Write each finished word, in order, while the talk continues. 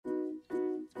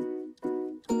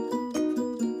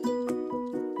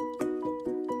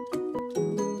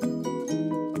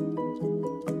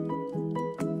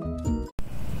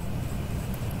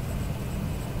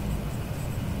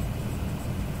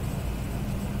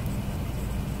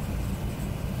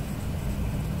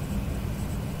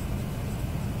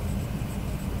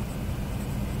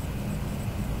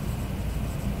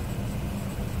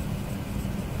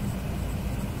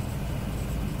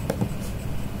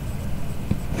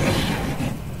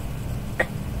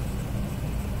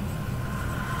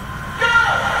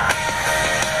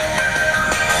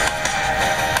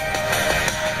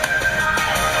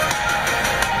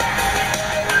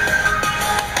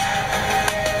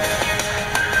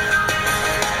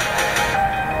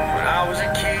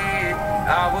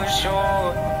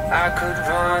I could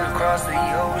run across the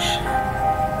ocean.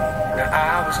 Now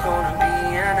I was gonna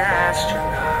be an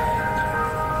astronaut.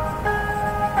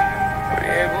 But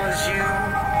it was you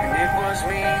and it was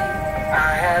me.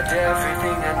 I had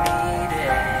everything I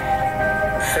needed.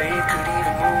 Faith could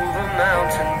even move a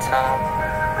mountaintop.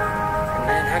 And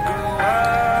then I grew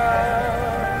up,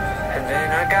 and then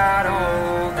I got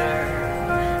older,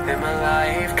 and my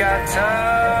life got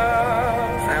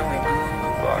tough, and we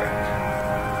grew apart.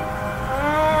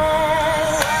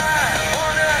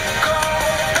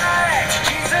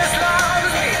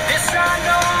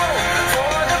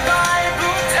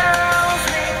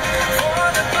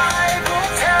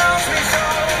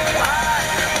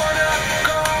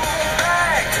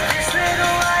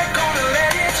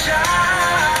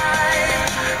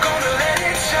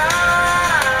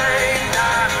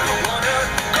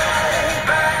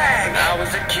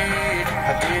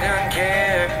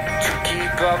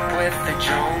 Up with the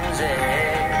Joneses,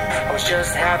 I was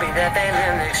just happy that they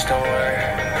lived next door.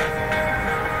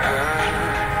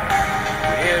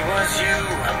 It was you,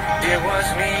 it was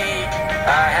me.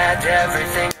 I had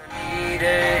everything I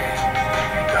needed.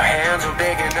 Your hands were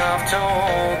big enough to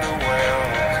hold the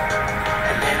world.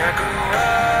 And then I grew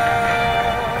up,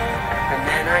 and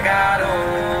then I got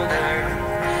older,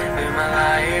 and my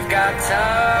life got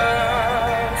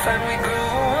tough, and we grew